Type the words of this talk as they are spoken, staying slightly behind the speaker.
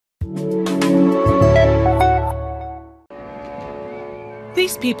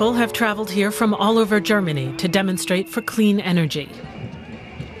These people have traveled here from all over Germany to demonstrate for clean energy.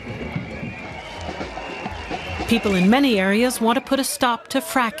 People in many areas want to put a stop to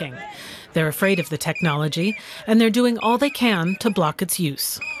fracking. They're afraid of the technology, and they're doing all they can to block its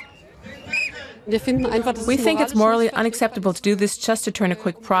use. We think it's morally unacceptable to do this just to turn a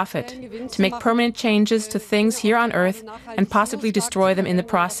quick profit, to make permanent changes to things here on Earth and possibly destroy them in the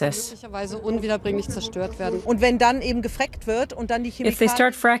process. If they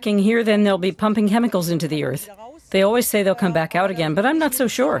start fracking here, then they'll be pumping chemicals into the earth. They always say they'll come back out again, but I'm not so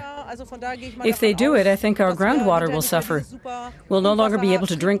sure. If they do it, I think our groundwater will suffer. We'll no longer be able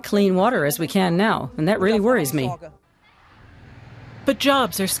to drink clean water as we can now, and that really worries me. But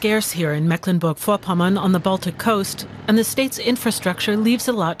jobs are scarce here in Mecklenburg-Vorpommern on the Baltic coast, and the state's infrastructure leaves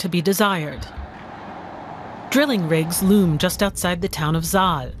a lot to be desired. Drilling rigs loom just outside the town of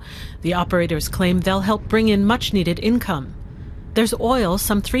Saal. The operators claim they'll help bring in much-needed income. There's oil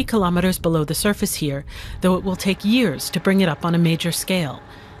some 3 kilometers below the surface here, though it will take years to bring it up on a major scale.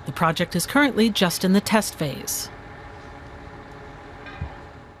 The project is currently just in the test phase.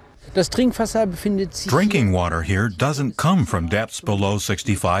 Drinking water here doesn't come from depths below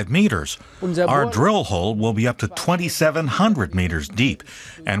 65 meters. Our drill hole will be up to 2,700 meters deep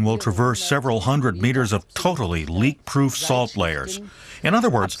and will traverse several hundred meters of totally leak-proof salt layers. In other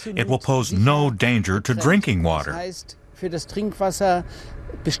words, it will pose no danger to drinking water.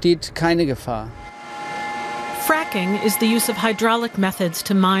 Fracking is the use of hydraulic methods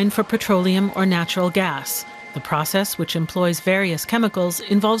to mine for petroleum or natural gas. The process, which employs various chemicals,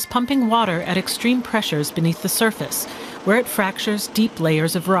 involves pumping water at extreme pressures beneath the surface, where it fractures deep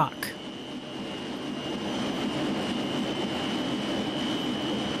layers of rock.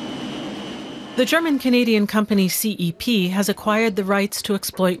 The German-Canadian company CEP has acquired the rights to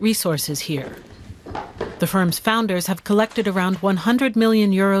exploit resources here. The firm's founders have collected around 100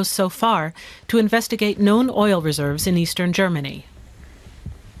 million euros so far to investigate known oil reserves in eastern Germany.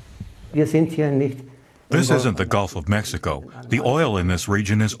 This isn't the Gulf of Mexico. The oil in this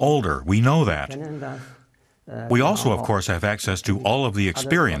region is older. We know that. We also, of course, have access to all of the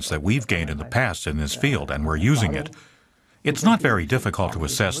experience that we've gained in the past in this field, and we're using it. It's not very difficult to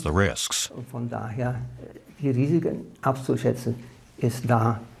assess the risks.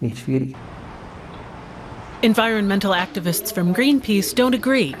 Environmental activists from Greenpeace don't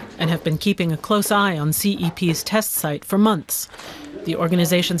agree and have been keeping a close eye on CEP's test site for months. The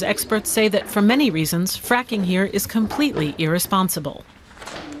organization's experts say that for many reasons, fracking here is completely irresponsible.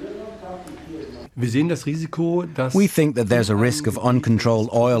 We think that there's a risk of uncontrolled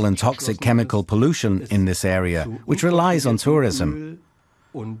oil and toxic chemical pollution in this area, which relies on tourism.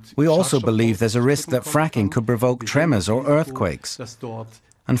 We also believe there's a risk that fracking could provoke tremors or earthquakes.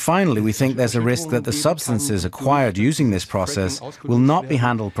 And finally, we think there's a risk that the substances acquired using this process will not be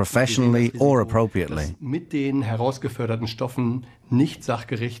handled professionally or appropriately.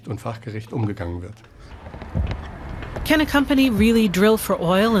 Can a company really drill for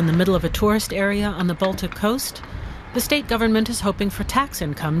oil in the middle of a tourist area on the Baltic coast? The state government is hoping for tax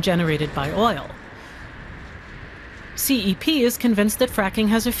income generated by oil. CEP is convinced that fracking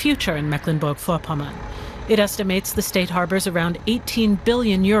has a future in Mecklenburg-Vorpommern. It estimates the state harbors around 18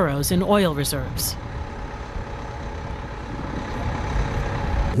 billion euros in oil reserves.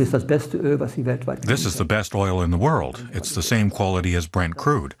 This is the best oil in the world. It's the same quality as Brent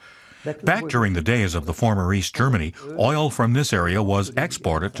crude. Back during the days of the former East Germany, oil from this area was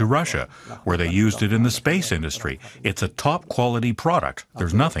exported to Russia, where they used it in the space industry. It's a top-quality product.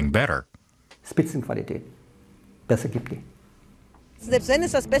 There's nothing better.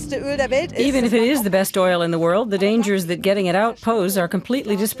 Even if it is the best oil in the world, the dangers that getting it out pose are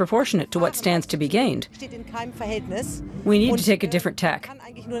completely disproportionate to what stands to be gained. We need to take a different tack,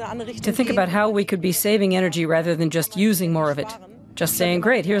 to think about how we could be saving energy rather than just using more of it. Just saying,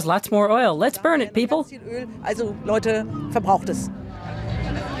 great, here's lots more oil, let's burn it, people. The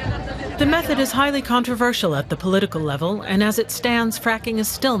method is highly controversial at the political level, and as it stands, fracking is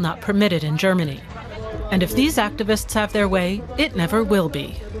still not permitted in Germany. And if these activists have their way, it never will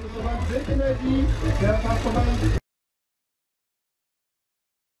be.